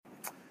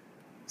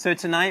So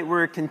tonight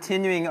we're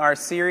continuing our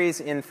series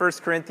in 1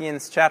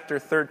 Corinthians chapter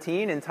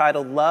 13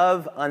 entitled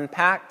Love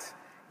Unpacked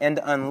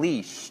and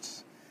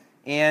Unleashed.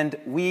 And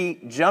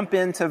we jump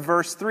into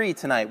verse 3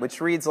 tonight,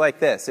 which reads like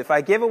this: If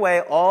I give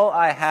away all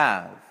I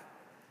have,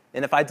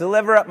 and if I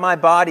deliver up my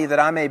body that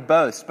I may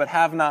boast, but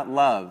have not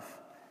love,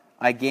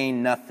 I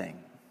gain nothing.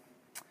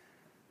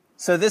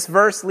 So this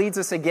verse leads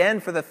us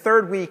again for the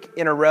third week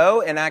in a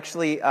row, and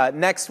actually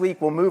next week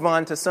we'll move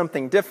on to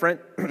something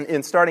different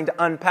in starting to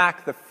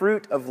unpack the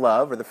fruit of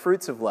love, or the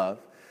fruits of love.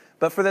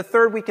 But for the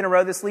third week in a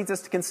row, this leads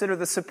us to consider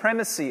the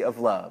supremacy of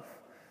love,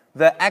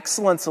 the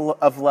excellence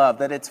of love,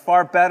 that it's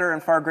far better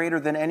and far greater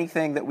than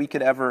anything that we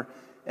could ever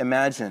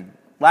imagine.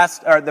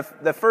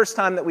 The first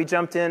time that we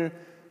jumped in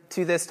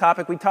to this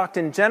topic, we talked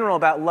in general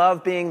about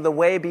love being the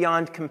way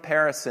beyond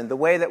comparison, the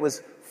way that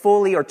was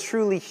fully or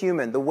truly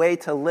human, the way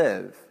to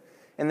live.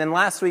 And then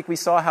last week we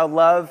saw how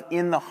love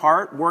in the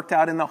heart, worked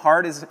out in the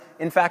heart, is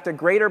in fact a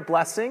greater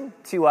blessing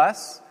to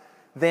us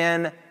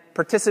than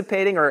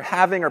participating or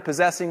having or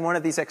possessing one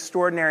of these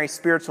extraordinary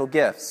spiritual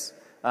gifts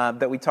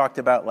that we talked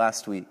about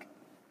last week.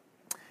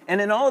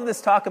 And in all of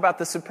this talk about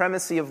the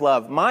supremacy of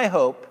love, my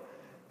hope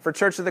for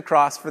Church of the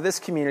Cross, for this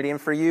community, and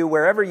for you,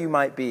 wherever you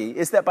might be,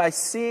 is that by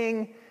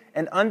seeing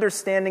and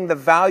understanding the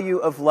value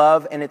of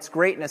love and its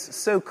greatness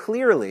so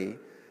clearly,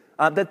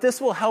 that this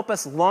will help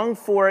us long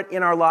for it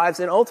in our lives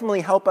and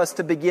ultimately help us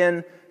to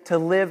begin to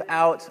live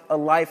out a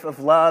life of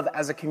love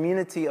as a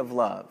community of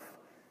love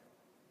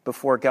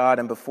before God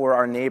and before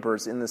our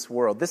neighbors in this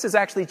world. This is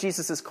actually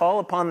Jesus' call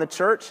upon the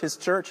church,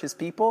 his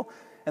people,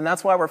 and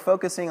that's why we're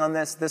focusing on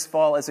this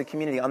fall as a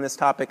community, on this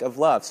topic of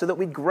love, so that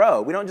we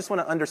grow. We don't just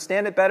want to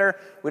understand it better,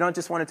 we don't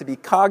just want it to be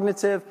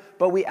cognitive,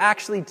 but we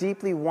actually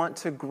deeply want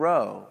to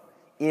grow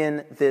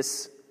in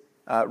this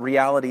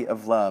reality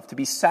of love, to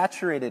be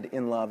saturated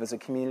in love as a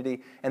community,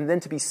 and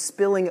then to be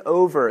spilling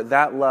over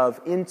that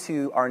love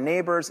into our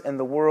neighbors and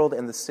the world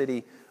and the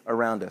city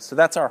around us. So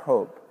that's our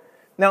hope.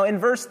 Now in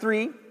verse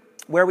 3,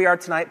 where we are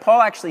tonight, Paul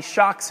actually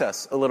shocks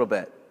us a little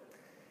bit.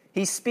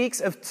 He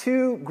speaks of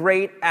two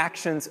great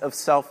actions of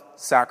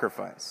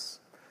self-sacrifice.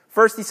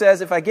 First, he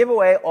says, if I give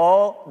away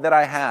all that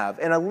I have,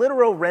 and a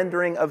literal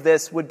rendering of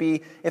this would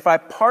be, if I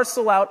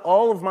parcel out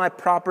all of my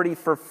property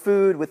for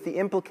food, with the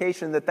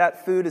implication that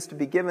that food is to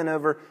be given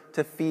over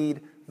to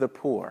feed the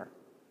poor.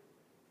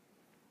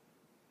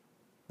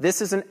 This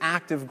is an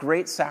act of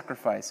great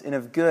sacrifice and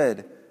of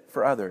good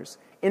for others.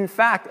 In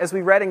fact, as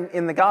we read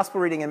in the gospel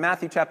reading in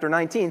Matthew chapter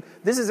 19,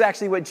 this is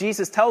actually what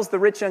Jesus tells the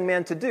rich young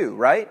man to do,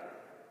 right?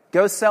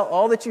 Go sell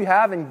all that you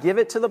have and give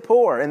it to the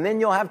poor, and then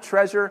you'll have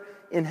treasure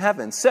in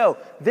heaven. So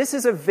this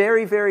is a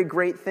very, very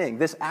great thing,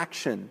 this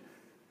action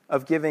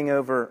of giving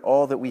over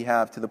all that we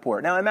have to the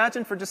poor. Now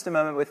imagine for just a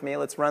moment with me,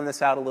 let's run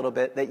this out a little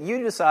bit, that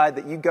you decide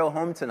that you go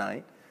home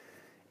tonight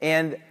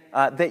and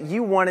that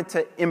you wanted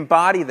to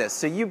embody this.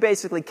 So you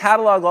basically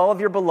catalog all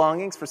of your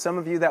belongings. For some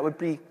of you that would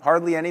be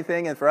hardly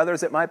anything, and for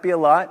others it might be a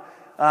lot.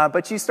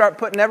 But you start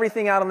putting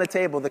everything out on the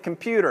table: the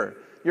computer,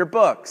 your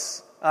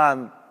books,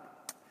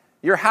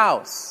 your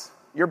house,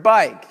 your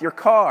bike, your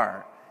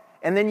car.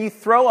 And then you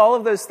throw all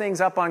of those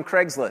things up on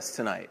Craigslist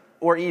tonight,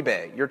 or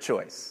eBay, your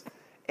choice.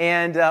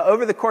 And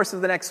over the course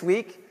of the next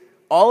week,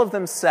 all of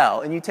them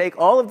sell. And you take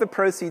all of the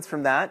proceeds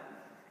from that,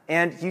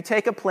 and you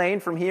take a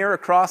plane from here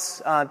across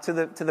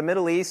to the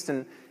Middle East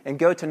and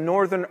go to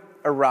northern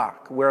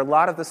Iraq, where a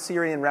lot of the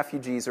Syrian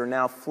refugees are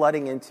now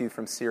flooding into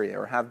from Syria,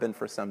 or have been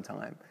for some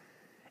time.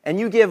 And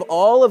you give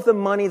all of the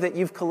money that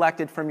you've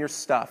collected from your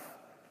stuff,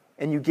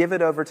 and you give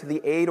it over to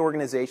the aid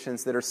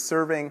organizations that are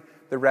serving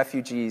the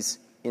refugees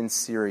in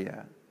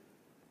Syria.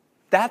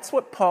 That's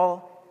what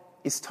Paul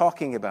is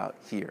talking about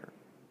here.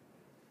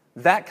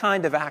 That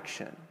kind of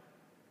action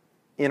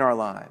in our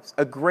lives.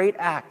 A great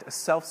act, a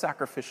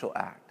self-sacrificial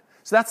act.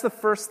 So that's the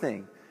first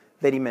thing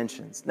that he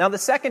mentions. Now the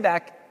second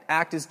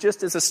act is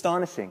just as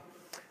astonishing.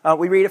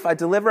 We read, if I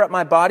deliver up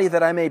my body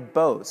that I may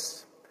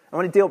boast. I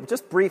want to deal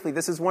just briefly.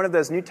 This is one of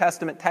those New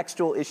Testament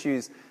textual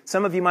issues.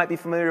 Some of you might be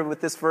familiar with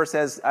this verse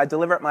as, I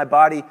deliver up my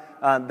body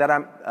that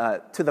I'm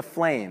to the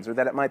flames, or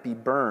that it might be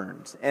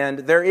burned. And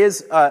there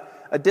is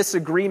a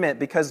disagreement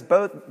because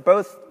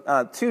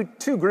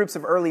two groups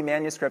of early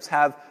manuscripts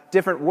have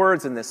different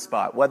words in this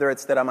spot, whether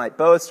it's that I might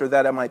boast or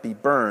that I might be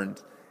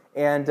burned.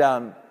 And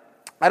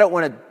I don't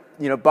want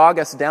to bog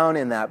us down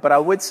in that, but I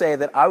would say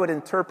that I would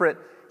interpret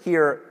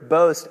here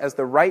boast as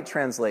the right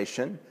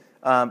translation.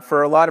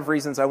 For a lot of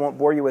reasons I won't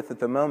bore you with at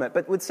the moment,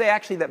 but would say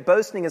actually that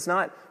boasting is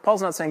not,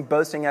 Paul's not saying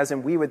boasting as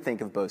in we would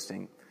think of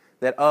boasting,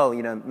 that,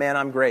 man,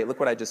 I'm great, look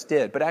what I just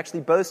did. But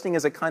actually boasting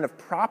is a kind of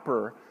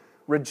proper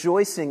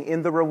rejoicing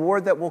in the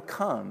reward that will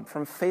come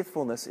from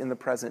faithfulness in the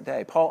present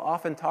day. Paul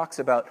often talks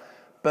about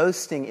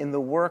boasting in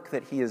the work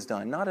that he has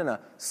done, not in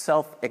a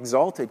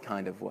self-exalted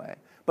kind of way,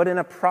 but in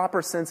a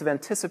proper sense of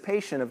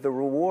anticipation of the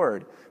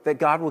reward that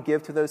God will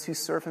give to those who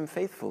serve him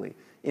faithfully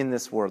in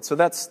this world. So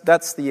that's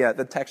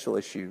the textual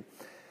issue.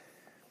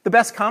 The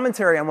best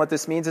commentary on what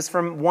this means is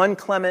from 1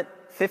 Clement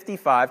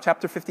 55,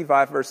 chapter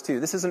 55, verse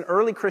 2. This is an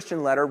early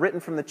Christian letter written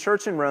from the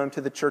church in Rome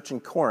to the church in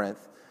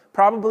Corinth.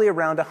 probably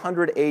around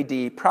 100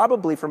 AD,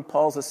 probably from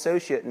Paul's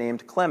associate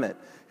named Clement,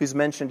 who's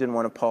mentioned in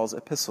one of Paul's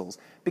epistles.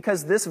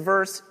 Because this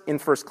verse in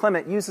 1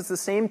 Clement uses the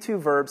same two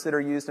verbs that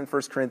are used in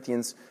 1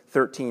 Corinthians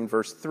 13,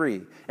 verse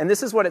 3. And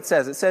this is what it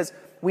says. It says,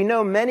 "We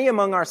know many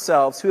among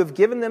ourselves who have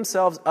given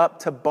themselves up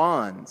to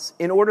bonds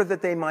in order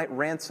that they might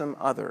ransom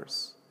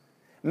others.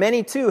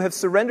 Many, too, have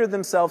surrendered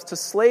themselves to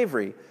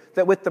slavery,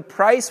 that with the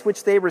price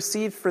which they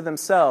received for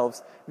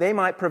themselves, they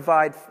might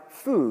provide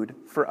food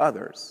for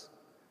others."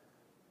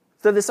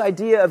 So this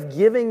idea of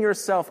giving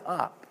yourself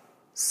up,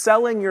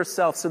 selling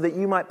yourself so that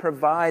you might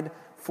provide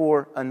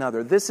for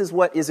another. This is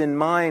what is in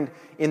mind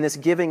in this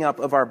giving up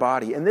of our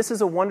body. And this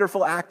is a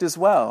wonderful act as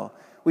well.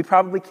 We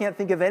probably can't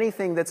think of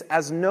anything that's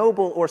as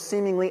noble or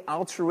seemingly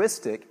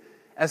altruistic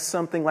as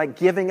something like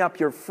giving up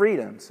your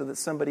freedom so that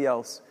somebody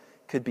else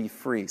could be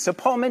free. So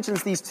Paul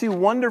mentions these two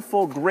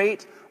wonderful,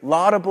 great,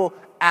 laudable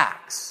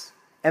acts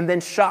and then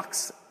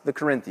shocks the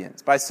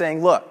Corinthians by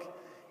saying, look,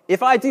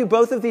 if I do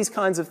both of these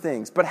kinds of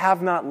things but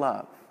have not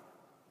love.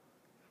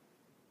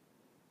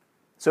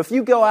 So if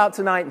you go out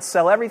tonight and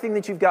sell everything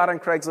that you've got on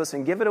Craigslist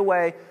and give it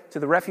away to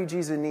the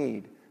refugees in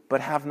need but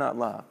have not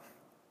love,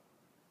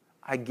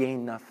 I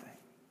gain nothing.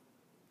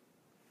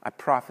 I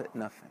profit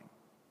nothing.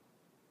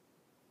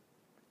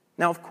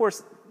 Now, of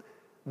course,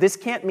 this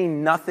can't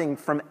mean nothing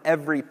from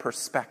every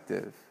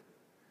perspective.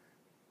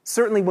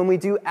 Certainly when we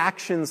do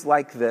actions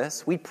like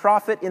this, we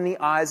profit in the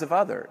eyes of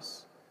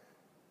others.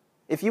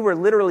 If you were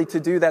literally to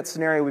do that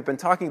scenario we've been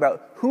talking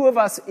about, who of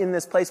us in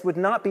this place would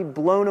not be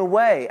blown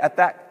away at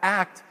that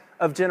act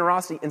of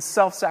generosity and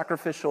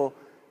self-sacrificial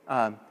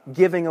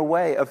giving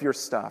away of your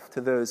stuff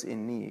to those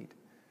in need?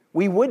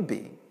 We would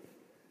be.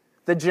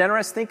 The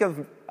generous, think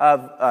of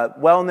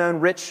well-known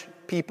rich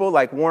people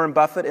like Warren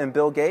Buffett and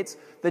Bill Gates.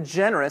 The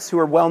generous, who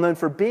are well-known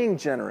for being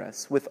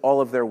generous with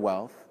all of their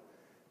wealth,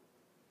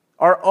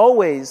 are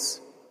always,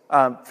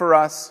 for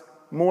us,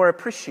 more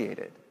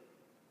appreciated.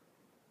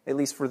 At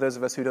least for those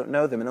of us who don't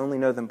know them and only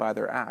know them by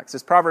their acts.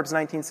 As Proverbs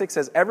 19:6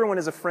 says, everyone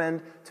is a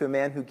friend to a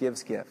man who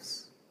gives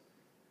gifts.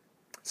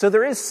 So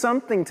there is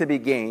something to be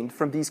gained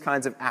from these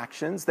kinds of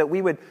actions, that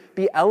we would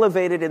be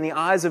elevated in the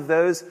eyes of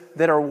those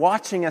that are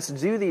watching us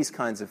do these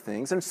kinds of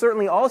things. And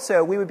certainly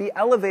also we would be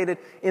elevated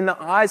in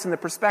the eyes and the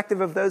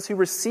perspective of those who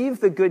receive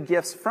the good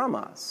gifts from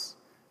us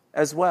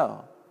as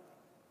well.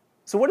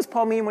 So what does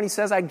Paul mean when he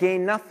says, I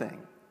gain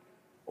nothing,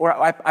 or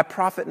I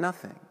profit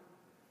nothing?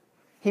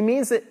 He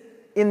means that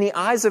in the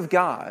eyes of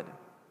God,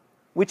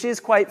 which is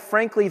quite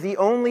frankly the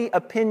only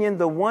opinion,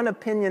 the one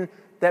opinion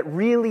that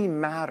really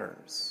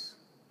matters,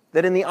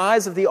 that in the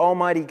eyes of the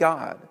Almighty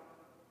God,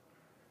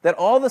 that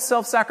all the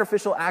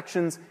self-sacrificial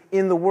actions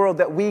in the world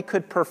that we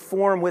could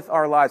perform with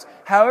our lives,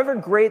 however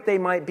great they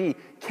might be,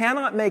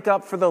 cannot make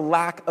up for the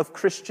lack of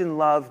Christian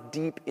love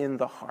deep in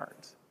the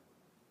heart.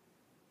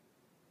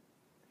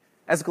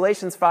 As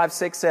Galatians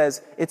 5:6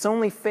 says, it's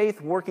only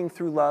faith working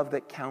through love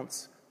that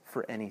counts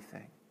for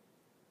anything.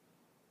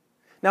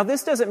 Now,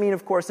 this doesn't mean,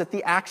 of course, that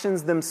the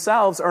actions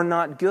themselves are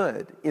not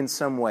good in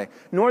some way,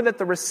 nor that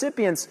the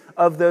recipients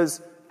of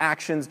those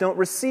actions don't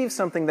receive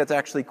something that's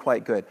actually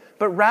quite good,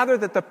 but rather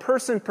that the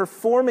person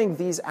performing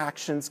these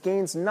actions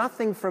gains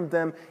nothing from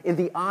them in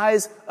the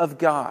eyes of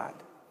God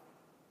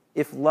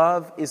if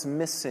love is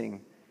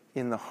missing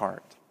in the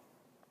heart.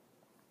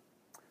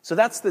 So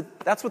that's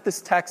what this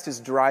text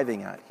is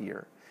driving at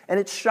here, and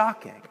it's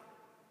shocking.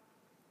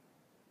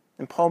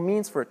 And Paul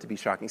means for it to be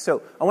shocking.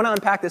 So I want to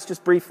unpack this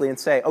just briefly and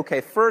say,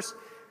 okay, first,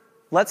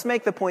 let's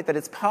make the point that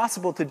it's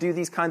possible to do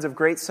these kinds of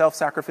great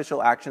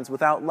self-sacrificial actions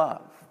without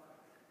love.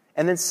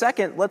 And then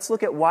second, let's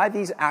look at why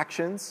these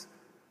actions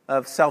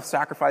of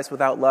self-sacrifice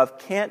without love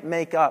can't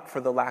make up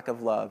for the lack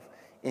of love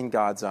in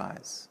God's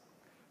eyes.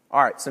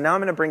 All right, so now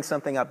I'm going to bring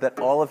something up that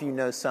all of you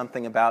know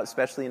something about,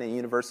 especially in a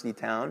university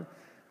town.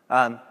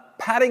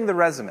 Padding the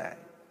resume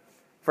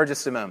for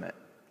just a moment.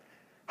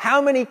 How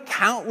many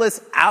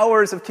countless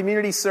hours of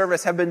community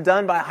service have been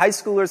done by high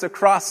schoolers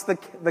across the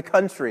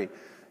country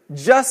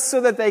just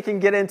so that they can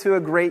get into a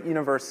great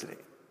university?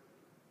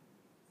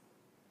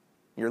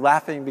 You're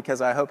laughing because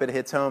I hope it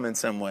hits home in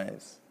some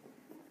ways.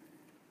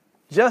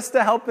 Just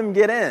to help them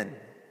get in.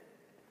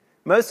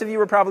 Most of you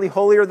were probably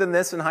holier than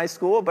this in high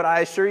school, but I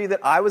assure you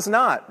that I was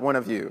not one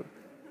of you.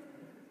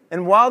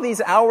 And while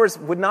these hours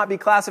would not be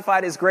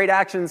classified as great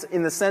actions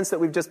in the sense that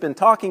we've just been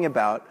talking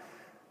about,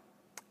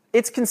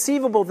 it's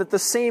conceivable that the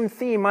same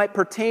theme might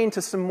pertain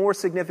to some more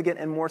significant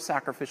and more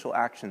sacrificial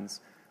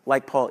actions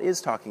like Paul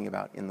is talking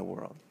about in the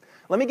world.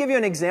 Let me give you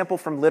an example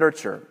from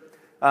literature.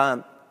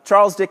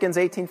 Charles Dickens'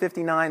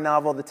 1859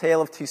 novel, The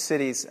Tale of Two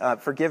Cities.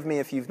 Forgive me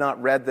if you've not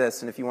read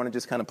this, and if you want to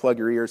just kind of plug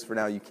your ears for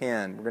now, you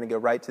can. We're going to go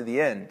right to the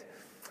end.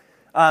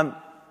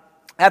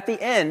 At the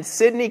end,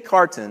 Sidney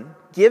Carton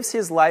gives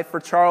his life for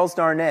Charles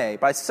Darnay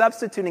by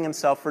substituting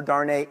himself for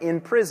Darnay in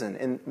prison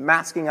and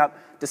masking up,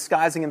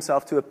 disguising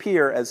himself to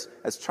appear as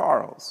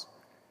Charles.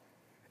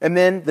 And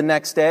then the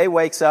next day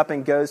wakes up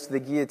and goes to the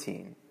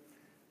guillotine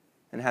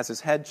and has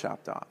his head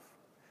chopped off.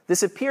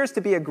 This appears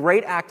to be a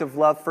great act of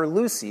love for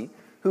Lucy,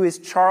 who is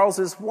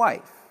Charles's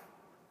wife,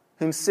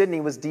 whom Sidney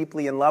was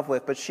deeply in love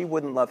with, but she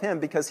wouldn't love him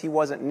because he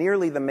wasn't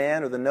nearly the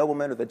man or the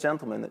nobleman or the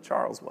gentleman that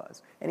Charles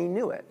was. And he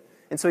knew it.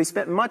 And so he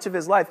spent much of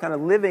his life kind of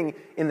living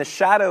in the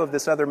shadow of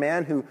this other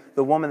man who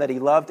the woman that he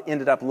loved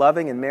ended up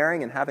loving and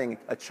marrying and having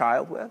a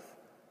child with.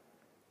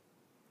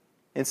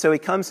 And so he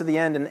comes to the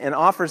end and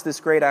offers this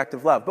great act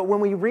of love. But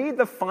when we read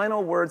the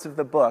final words of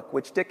the book,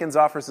 which Dickens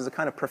offers as a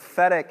kind of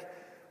prophetic,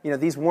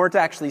 these weren't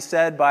actually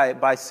said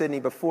by Sidney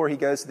before he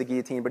goes to the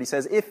guillotine, but he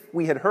says, if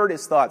we had heard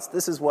his thoughts,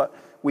 this is what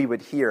we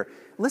would hear.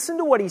 Listen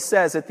to what he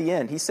says at the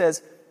end. He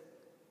says,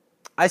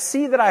 I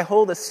see that I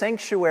hold a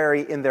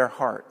sanctuary in their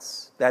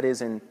hearts, that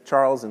is, in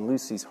Charles and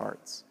Lucy's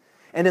hearts,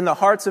 and in the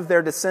hearts of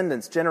their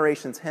descendants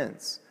generations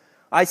hence.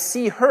 I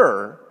see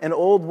her, an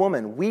old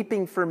woman,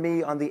 weeping for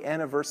me on the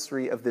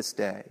anniversary of this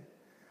day.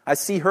 I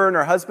see her and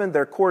her husband,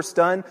 their course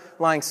done,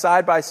 lying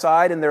side by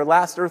side in their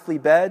last earthly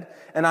bed,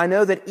 and I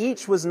know that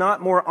each was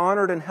not more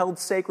honored and held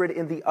sacred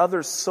in the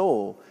other's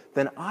soul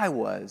than I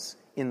was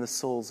in the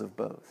souls of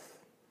both.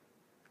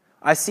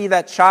 I see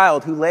that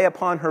child who lay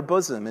upon her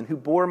bosom and who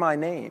bore my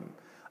name,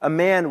 a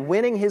man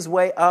winning his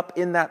way up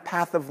in that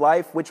path of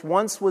life which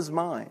once was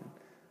mine.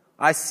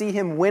 I see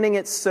him winning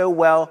it so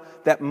well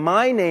that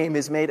my name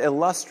is made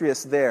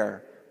illustrious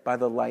there by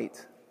the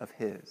light of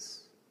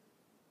his.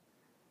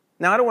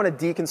 Now, I don't want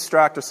to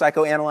deconstruct or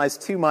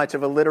psychoanalyze too much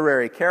of a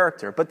literary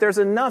character, but there's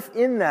enough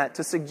in that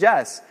to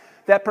suggest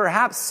that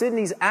perhaps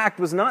Sidney's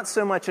act was not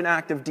so much an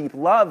act of deep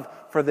love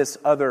for this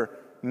other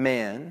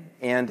man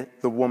and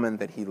the woman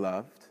that he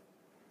loved,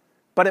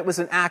 but it was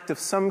an act of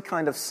some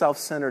kind of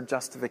self-centered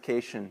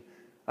justification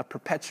of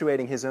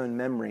perpetuating his own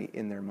memory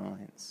in their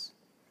minds.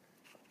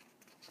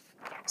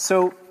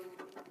 So,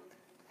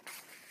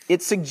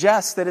 it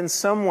suggests that in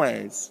some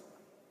ways,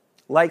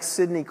 like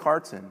Sidney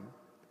Carton,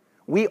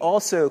 we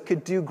also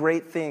could do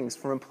great things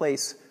from a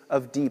place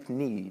of deep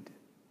need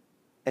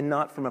and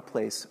not from a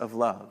place of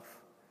love.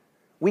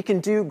 We can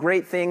do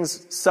great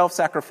things,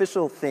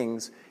 self-sacrificial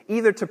things,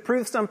 either to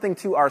prove something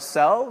to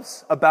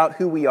ourselves about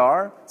who we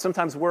are.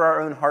 Sometimes we're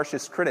our own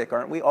harshest critic,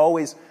 aren't we?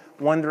 Always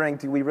wondering,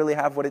 do we really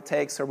have what it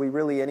takes? Are we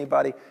really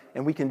anybody?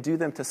 And we can do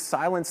them to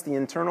silence the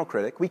internal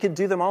critic. We can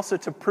do them also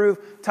to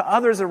prove to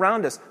others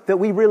around us that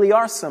we really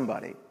are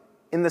somebody,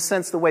 in the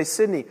sense the way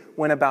Sidney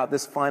went about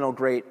this final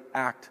great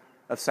act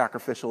of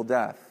sacrificial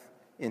death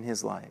in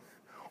his life.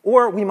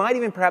 Or we might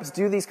even perhaps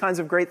do these kinds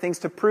of great things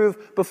to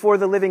prove before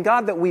the living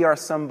God that we are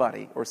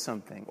somebody or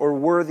something, or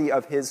worthy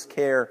of his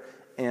care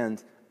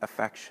and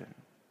affection.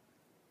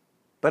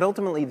 But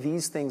ultimately,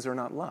 these things are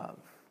not love.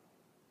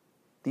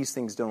 These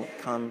things don't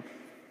come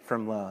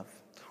from love.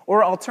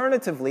 Or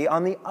alternatively,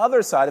 on the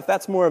other side, if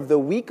that's more of the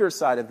weaker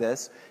side of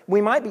this,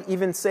 we might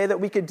even say that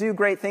we could do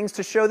great things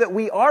to show that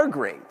we are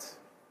great.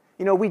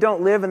 We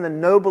don't live in the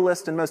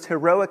noblest and most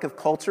heroic of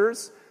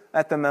cultures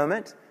at the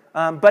moment,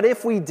 but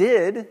if we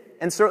did,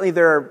 and certainly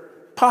there are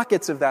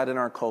pockets of that in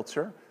our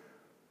culture,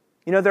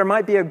 there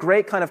might be a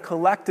great kind of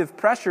collective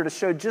pressure to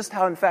show just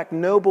how, in fact,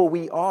 noble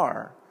we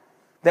are,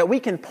 that we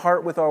can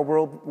part with our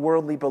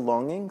worldly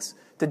belongings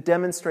to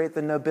demonstrate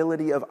the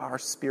nobility of our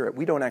spirit.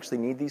 We don't actually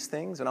need these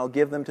things, and I'll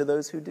give them to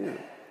those who do.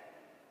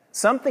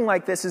 Something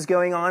like this is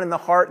going on in the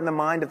heart and the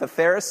mind of the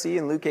Pharisee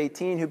in Luke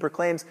 18, who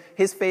proclaims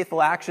his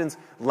faithful actions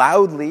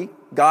loudly.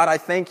 God, I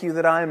thank you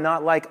that I am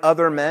not like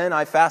other men.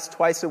 I fast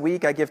twice a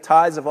week. I give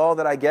tithes of all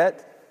that I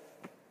get.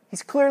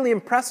 He's clearly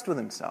impressed with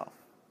himself,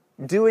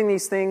 doing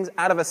these things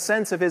out of a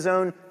sense of his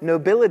own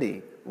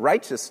nobility,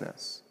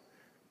 righteousness.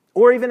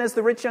 Or even as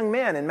the rich young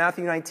man in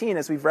Matthew 19,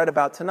 as we've read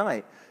about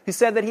tonight, who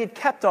said that he had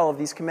kept all of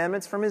these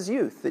commandments from his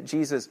youth that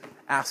Jesus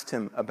asked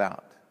him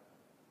about.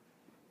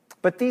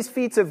 But these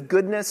feats of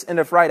goodness and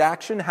of right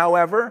action,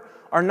 however,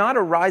 are not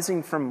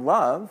arising from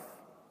love,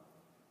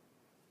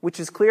 which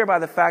is clear by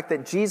the fact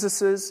that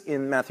Jesus's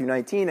in Matthew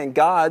 19 and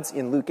God's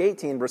in Luke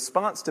 18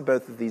 response to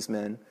both of these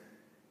men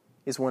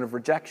is one of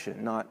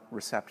rejection, not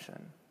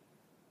reception.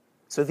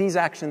 So these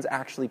actions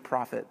actually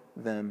profit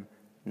them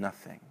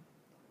nothing.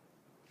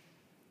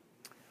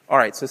 All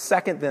right, so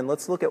second then,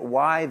 let's look at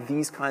why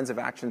these kinds of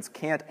actions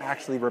can't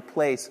actually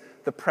replace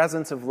the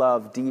presence of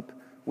love deep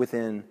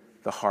within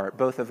the heart,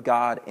 both of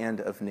God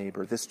and of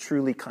neighbor, this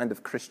truly kind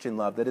of Christian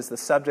love that is the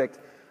subject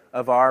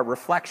of our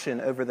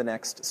reflection over the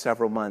next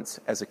several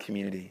months as a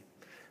community.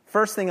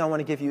 First thing I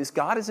want to give you is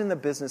God is in the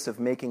business of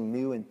making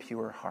new and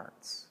pure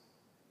hearts.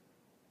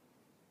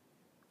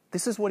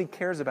 This is what he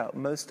cares about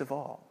most of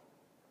all.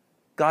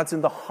 God's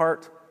in the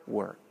heart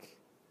work.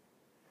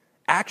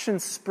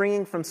 Actions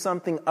springing from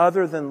something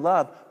other than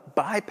love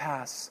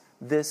bypass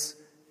this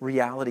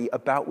reality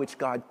about which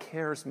God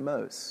cares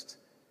most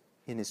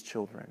in his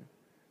children.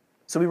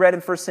 So we read in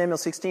 1 Samuel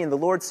 16, the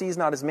Lord sees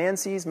not as man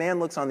sees. Man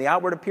looks on the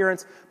outward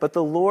appearance, but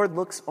the Lord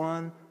looks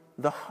on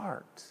the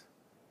heart.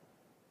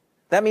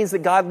 That means that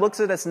God looks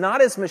at us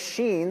not as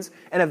machines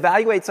and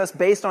evaluates us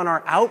based on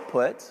our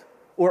output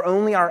or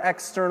only our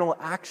external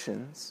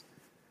actions,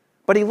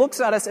 but he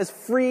looks at us as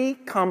free,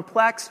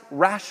 complex,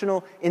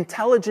 rational,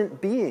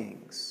 intelligent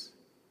beings.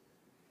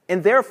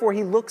 And therefore,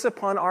 he looks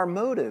upon our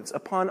motives,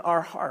 upon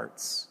our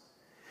hearts.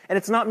 And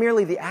it's not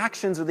merely the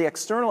actions or the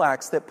external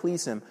acts that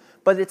please him,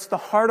 but it's the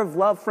heart of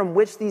love from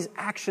which these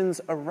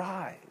actions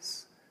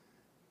arise.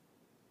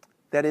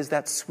 That is,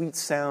 that sweet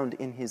sound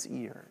in his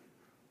ear,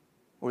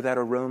 or that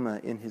aroma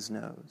in his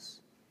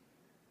nose.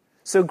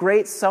 So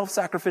great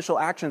self-sacrificial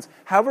actions,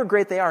 however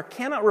great they are,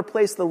 cannot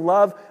replace the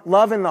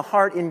love in the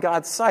heart in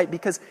God's sight,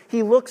 because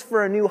he looks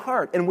for a new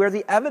heart. And where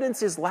the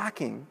evidence is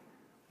lacking,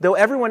 though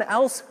everyone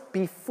else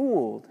be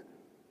fooled,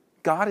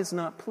 God is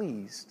not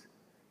pleased,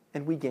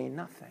 and we gain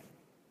nothing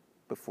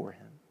before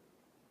him.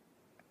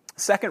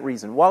 Second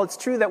reason, while it's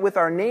true that with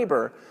our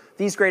neighbor,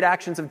 these great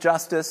actions of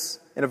justice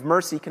and of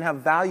mercy can have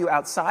value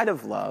outside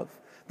of love,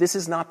 this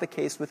is not the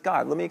case with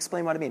God. Let me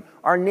explain what I mean.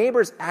 Our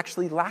neighbors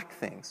actually lack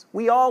things.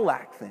 We all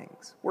lack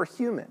things. We're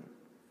human.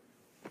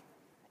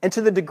 And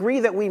to the degree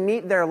that we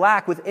meet their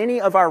lack with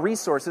any of our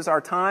resources,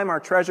 our time,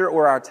 our treasure,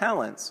 or our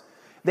talents,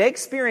 they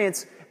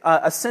experience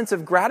a sense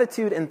of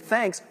gratitude and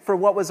thanks for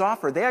what was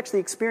offered. They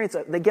actually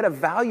they get a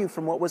value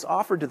from what was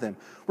offered to them,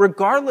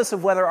 regardless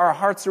of whether our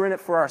hearts are in it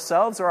for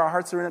ourselves or our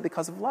hearts are in it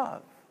because of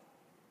love.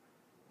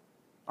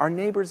 Our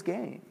neighbors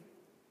gain.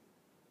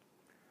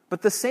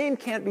 But the same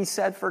can't be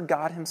said for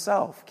God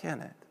himself,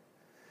 can it?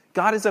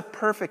 God is a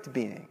perfect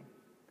being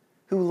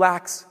who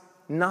lacks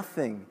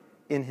nothing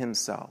in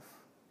himself,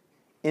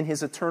 in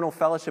his eternal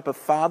fellowship of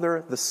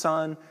Father, the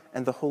Son,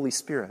 and the Holy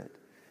Spirit.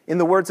 In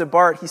the words of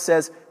Barth, he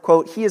says,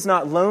 quote, "He is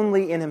not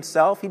lonely in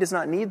himself. He does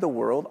not need the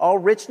world. All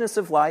richness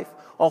of life,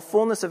 all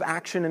fullness of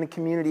action in a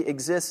community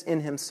exists in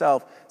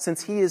himself,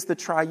 since he is the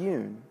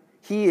triune.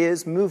 He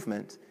is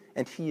movement,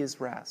 and he is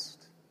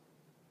rest."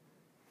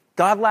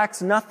 God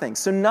lacks nothing.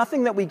 So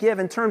nothing that we give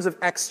in terms of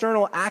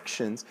external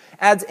actions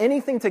adds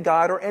anything to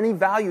God or any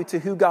value to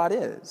who God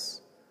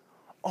is.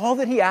 All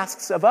that he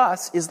asks of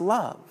us is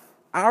love,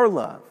 our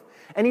love.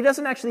 And he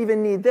doesn't actually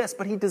even need this,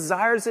 but he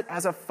desires it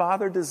as a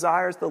father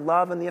desires the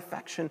love and the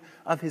affection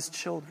of his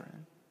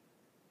children.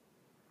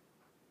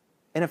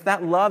 And if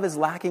that love is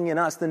lacking in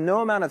us, then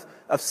no amount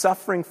of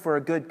suffering for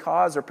a good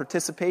cause or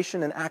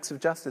participation in acts of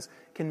justice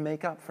can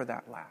make up for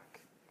that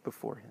lack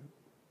before him.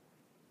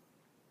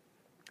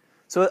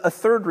 So a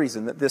third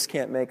reason that this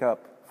can't make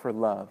up for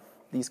love,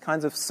 these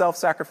kinds of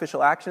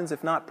self-sacrificial actions,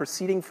 if not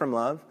proceeding from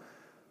love,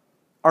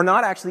 are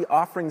not actually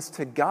offerings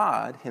to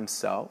God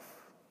himself,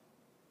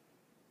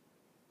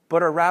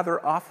 but are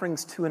rather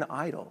offerings to an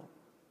idol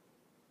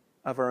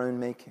of our own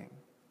making.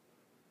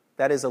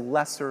 That is a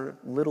lesser,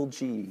 little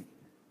g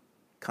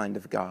kind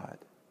of God.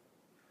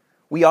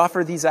 We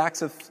offer these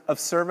acts of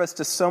service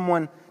to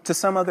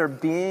some other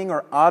being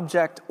or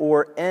object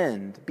or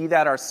end, be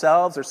that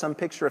ourselves or some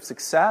picture of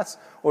success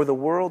or the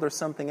world or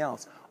something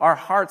else. Our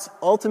heart's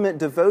ultimate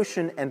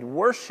devotion and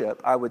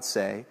worship, I would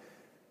say,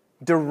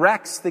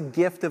 directs the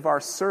gift of our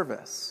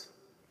service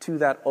to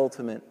that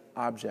ultimate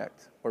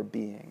object or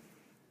being.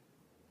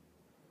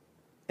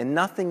 And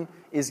nothing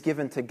is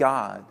given to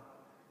God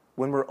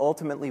when we're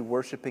ultimately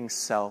worshiping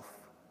self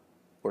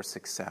or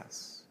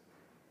success.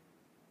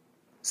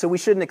 So we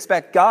shouldn't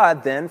expect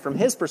God then, from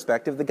his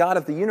perspective, the God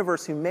of the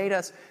universe who made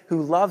us,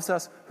 who loves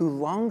us, who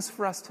longs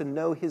for us to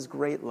know his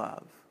great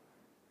love,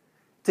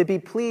 to be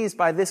pleased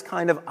by this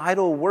kind of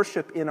idol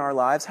worship in our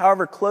lives,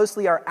 however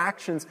closely our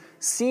actions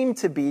seem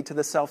to be to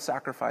the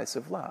self-sacrifice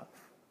of love.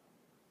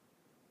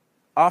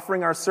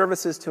 Offering our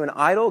services to an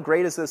idol,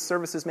 great as those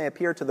services may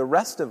appear to the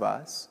rest of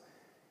us,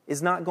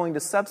 is not going to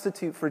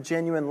substitute for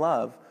genuine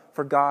love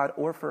for God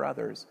or for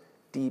others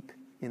deep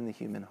in the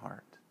human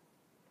heart.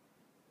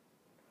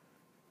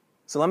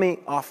 So let me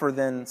offer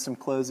then some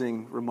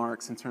closing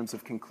remarks in terms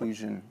of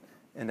conclusion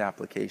and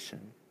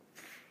application.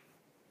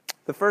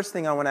 The first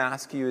thing I want to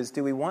ask you is,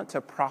 do we want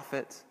to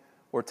profit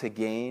or to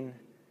gain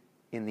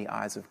in the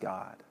eyes of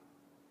God?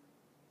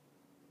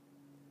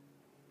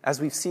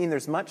 As we've seen,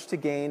 there's much to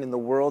gain in the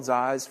world's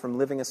eyes from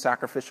living a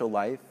sacrificial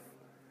life,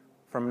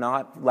 from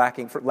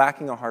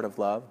lacking a heart of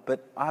love,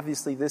 but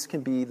obviously this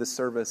can be the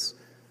service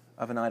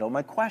of an idol.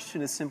 My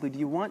question is simply, do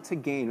you want to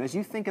gain? As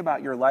you think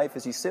about your life,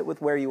 as you sit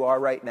with where you are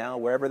right now,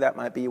 wherever that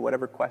might be,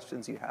 whatever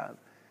questions you have,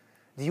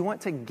 do you want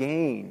to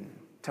gain,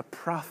 to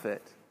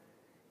profit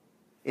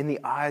in the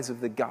eyes of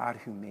the God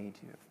who made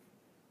you?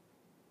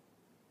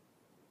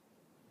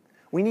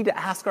 We need to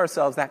ask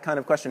ourselves that kind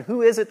of question.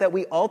 Who is it that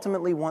we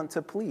ultimately want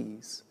to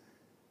please?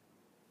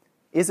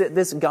 Is it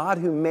this God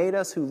who made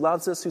us, who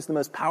loves us, who's the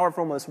most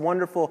powerful, most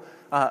wonderful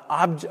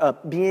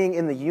being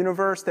in the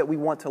universe that we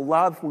want to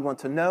love, we want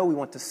to know, we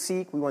want to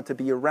seek, we want to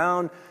be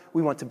around,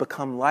 we want to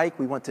become like,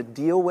 we want to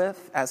deal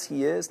with as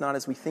he is, not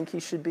as we think he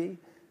should be?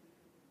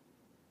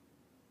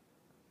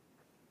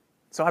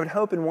 So I would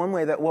hope in one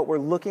way that what we're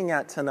looking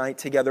at tonight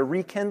together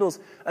rekindles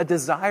a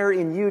desire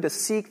in you to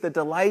seek the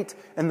delight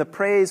and the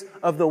praise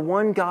of the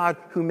one God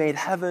who made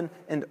heaven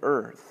and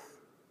earth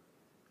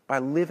by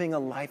living a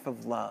life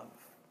of love.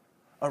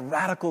 A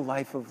radical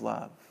life of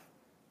love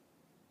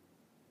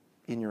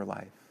in your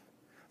life.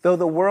 Though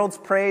the world's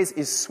praise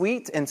is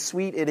sweet, and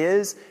sweet it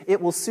is, it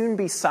will soon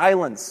be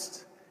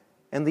silenced.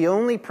 And the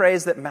only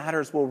praise that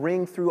matters will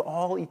ring through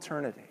all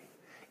eternity.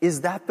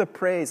 Is that the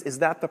praise? Is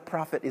that the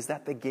profit? Is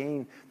that the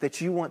gain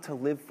that you want to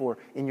live for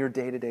in your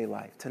day-to-day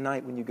life?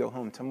 Tonight when you go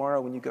home,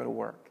 tomorrow when you go to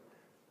work?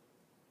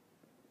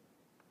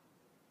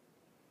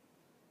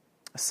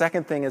 A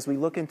second thing, as we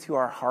look into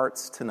our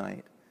hearts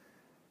tonight,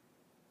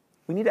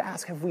 we need to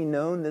ask, have we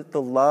known that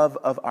the love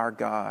of our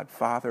God,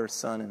 Father,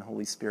 Son, and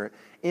Holy Spirit,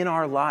 in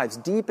our lives,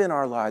 deep in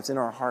our lives, in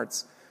our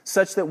hearts,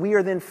 such that we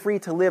are then free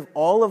to live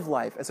all of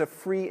life as a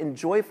free and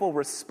joyful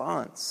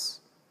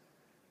response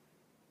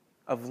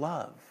of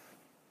love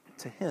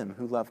to Him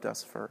who loved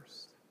us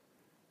first?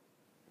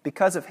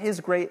 Because of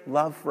His great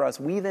love for us,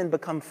 we then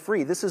become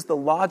free. This is the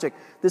logic.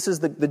 This is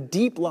the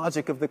deep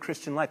logic of the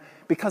Christian life.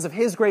 Because of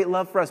His great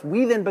love for us,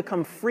 we then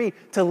become free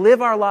to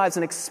live our lives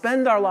and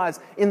expend our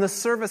lives in the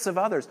service of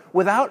others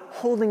without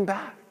holding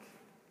back.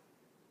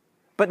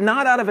 But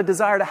not out of a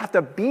desire to have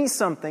to be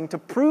something, to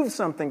prove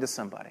something to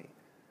somebody,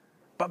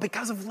 but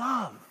because of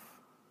love.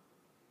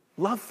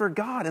 Love for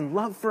God and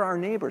love for our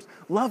neighbors.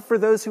 Love for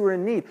those who are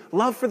in need.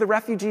 Love for the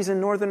refugees in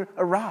northern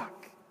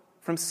Iraq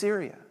from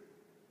Syria.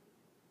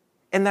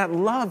 And that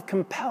love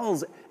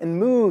compels and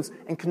moves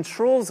and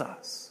controls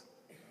us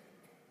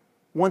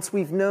once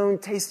we've known,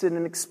 tasted,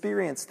 and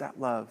experienced that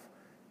love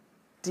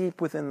deep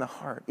within the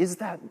heart. Is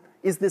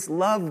this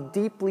love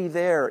deeply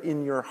there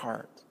in your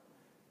heart?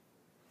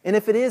 And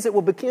if it is, it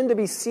will begin to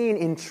be seen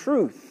in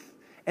truth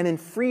and in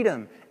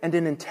freedom and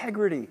in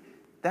integrity.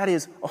 That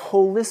is a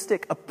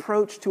holistic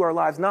approach to our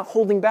lives, not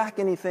holding back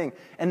anything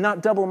and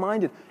not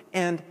double-minded,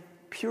 and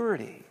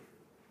purity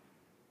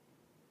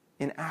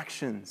in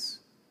actions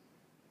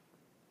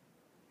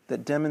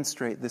that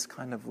demonstrate this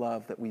kind of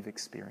love that we've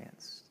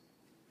experienced.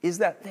 Is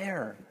that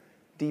there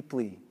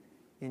deeply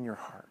in your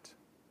heart?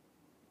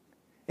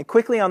 And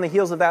quickly on the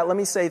heels of that, let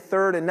me say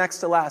third and next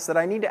to last that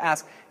I need to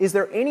ask, is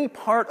there any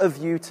part of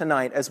you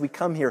tonight as we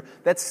come here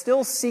that's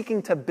still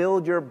seeking to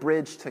build your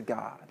bridge to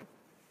God?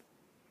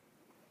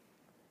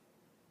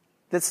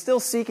 That's still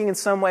seeking in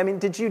some way? I mean,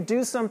 did you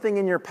do something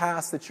in your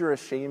past that you're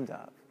ashamed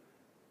of?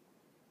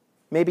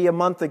 Maybe a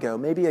month ago,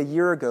 maybe a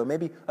year ago,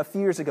 maybe a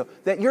few years ago,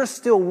 that you're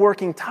still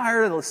working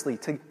tirelessly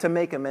to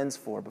make amends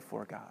for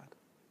before God?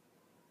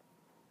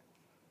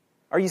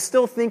 Are you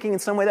still thinking in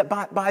some way that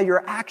by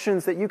your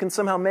actions that you can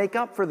somehow make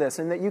up for this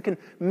and that you can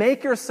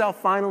make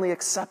yourself finally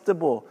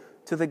acceptable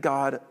to the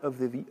God of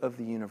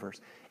the universe?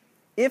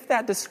 If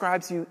that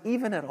describes you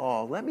even at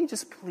all, let me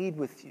just plead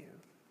with you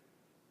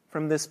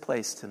from this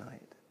place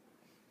tonight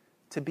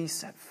to be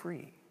set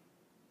free.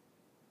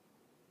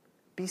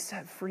 Be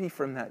set free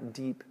from that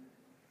deep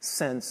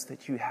sense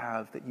that you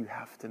have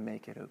to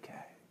make it okay.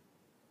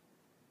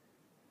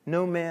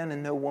 No man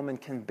and no woman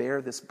can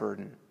bear this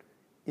burden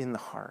in the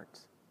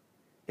heart.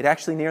 It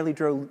actually nearly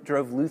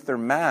drove Luther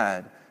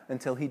mad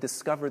until he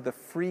discovered the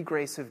free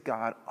grace of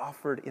God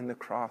offered in the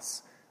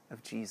cross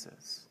of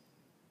Jesus.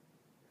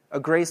 A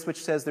grace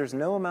which says there's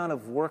no amount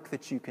of work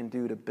that you can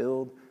do to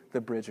build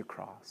the bridge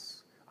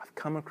across. I've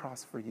come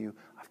across for you.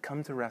 I've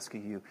come to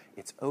rescue you.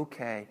 It's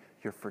okay.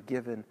 You're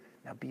forgiven.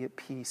 Now be at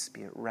peace,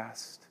 be at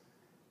rest,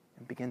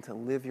 and begin to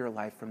live your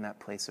life from that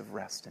place of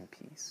rest and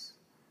peace,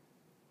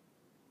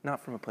 not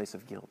from a place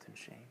of guilt and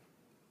shame.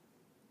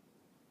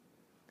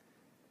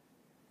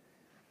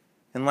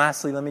 And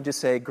lastly, let me just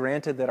say,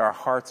 granted that our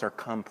hearts are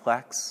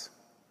complex,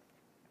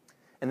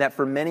 and that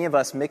for many of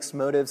us mixed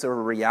motives are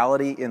a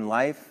reality in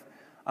life,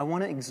 I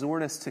want to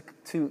exhort us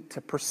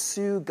to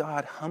pursue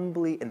God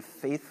humbly and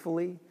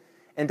faithfully,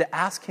 and to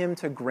ask Him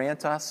to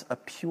grant us a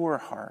pure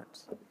heart.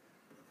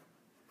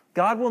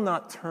 God will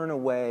not turn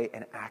away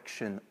an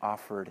action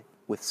offered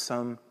with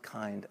some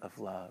kind of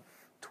love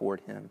toward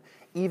Him,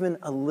 even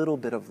a little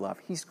bit of love.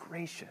 He's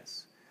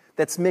gracious.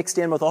 That's mixed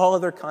in with all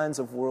other kinds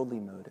of worldly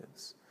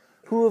motives.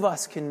 Who of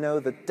us can know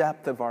the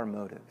depth of our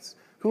motives?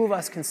 Who of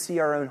us can see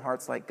our own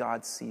hearts like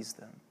God sees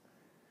them?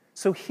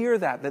 So hear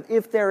that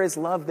if there is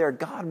love there,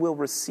 God will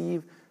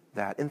receive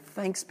that. And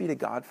thanks be to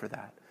God for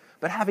that.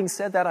 But having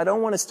said that, I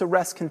don't want us to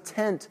rest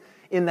content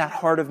in that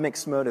heart of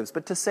mixed motives,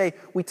 but to say,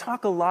 we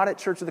talk a lot at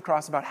Church of the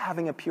Cross about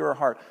having a pure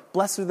heart.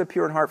 Blessed are the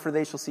pure in heart, for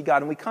they shall see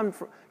God. And we come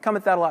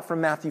at that a lot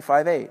from Matthew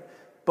 5:8.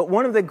 But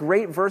one of the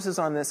great verses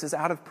on this is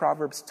out of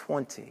Proverbs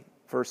 20,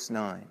 verse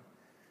 9,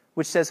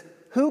 which says,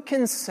 who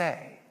can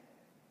say,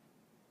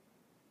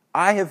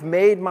 I have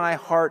made my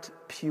heart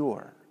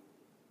pure.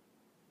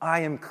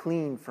 I am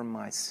clean from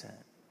my sin.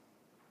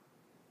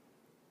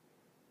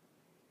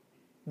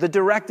 The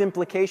direct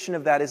implication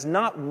of that is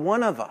not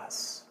one of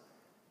us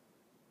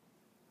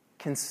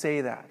can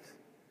say that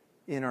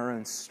in our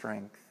own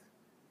strength,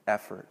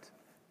 effort,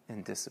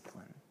 and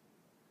discipline.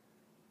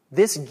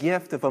 This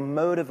gift of a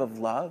motive of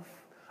love,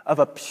 of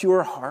a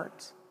pure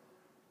heart,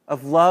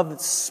 of love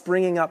that's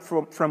springing up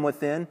from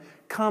within,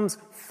 comes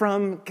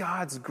from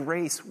God's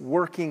grace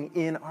working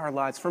in our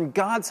lives, from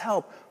God's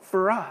help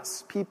for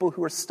us, people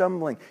who are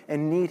stumbling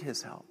and need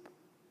His help.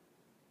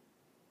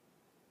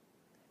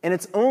 And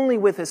it's only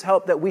with His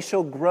help that we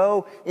shall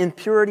grow in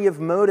purity of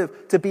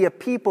motive to be a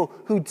people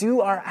who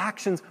do our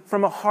actions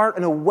from a heart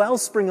and a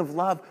wellspring of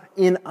love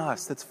in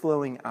us that's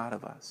flowing out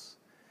of us.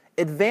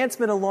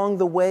 Advancement along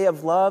the way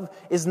of love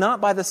is not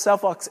by the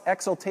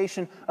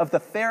self-exaltation of the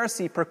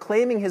Pharisee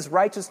proclaiming his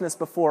righteousness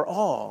before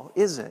all,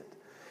 is it?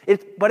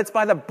 But it's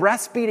by the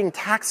breast-beating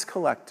tax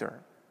collector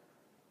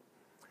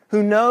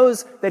who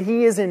knows that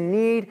he is in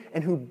need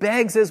and who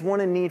begs as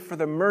one in need for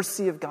the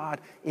mercy of God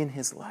in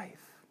his life.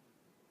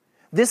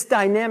 This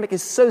dynamic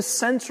is so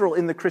central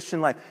in the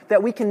Christian life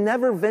that we can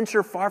never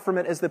venture far from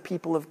it as the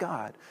people of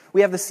God.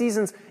 We have the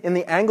seasons in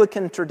the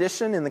Anglican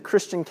tradition, in the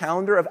Christian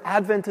calendar, of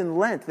Advent and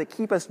Lent that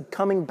keep us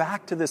coming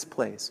back to this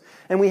place.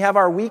 And we have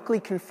our weekly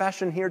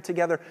confession here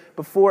together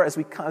before, as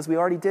we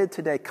already did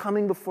today,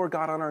 coming before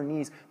God on our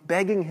knees,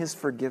 begging his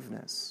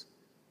forgiveness.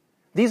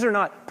 These are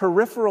not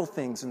peripheral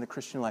things in the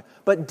Christian life,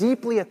 but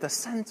deeply at the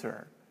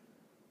center.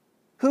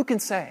 Who can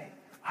say,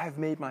 I have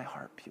made my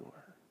heart pure?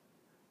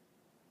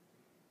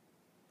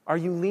 Are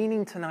you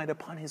leaning tonight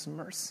upon his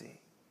mercy?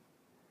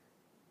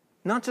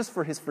 Not just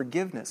for his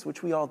forgiveness,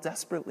 which we all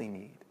desperately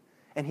need,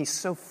 and he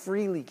so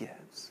freely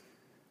gives,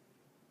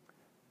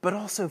 but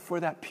also for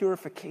that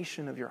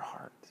purification of your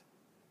heart,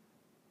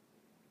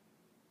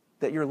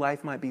 that your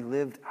life might be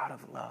lived out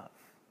of love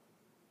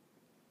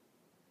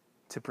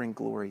to bring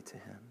glory to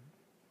him.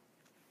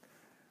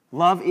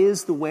 Love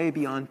is the way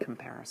beyond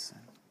comparison.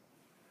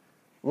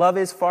 Love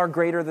is far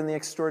greater than the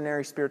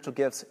extraordinary spiritual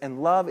gifts,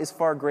 and love is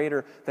far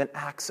greater than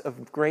acts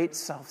of great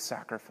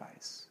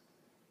self-sacrifice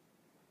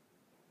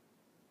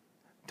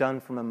done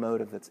from a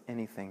motive that's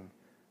anything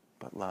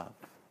but love.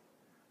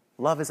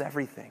 Love is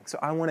everything. So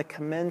I want to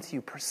commend to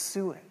you,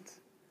 pursue it.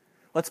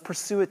 Let's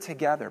pursue it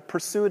together.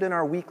 Pursue it in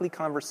our weekly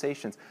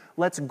conversations.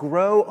 Let's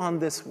grow on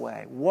this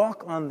way.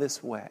 Walk on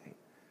this way.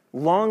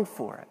 Long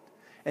for it.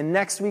 And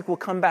next week we'll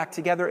come back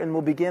together and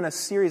we'll begin a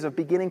series of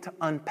beginning to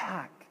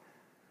unpack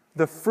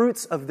the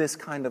fruits of this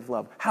kind of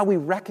love, how we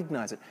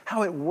recognize it,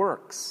 how it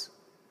works,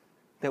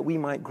 that we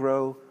might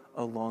grow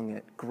along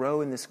it,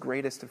 grow in this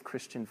greatest of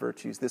Christian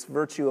virtues, this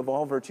virtue of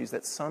all virtues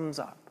that sums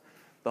up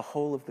the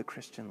whole of the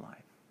Christian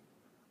life.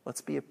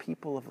 Let's be a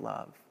people of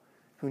love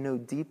who know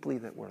deeply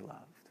that we're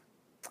loved.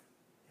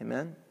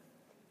 Amen?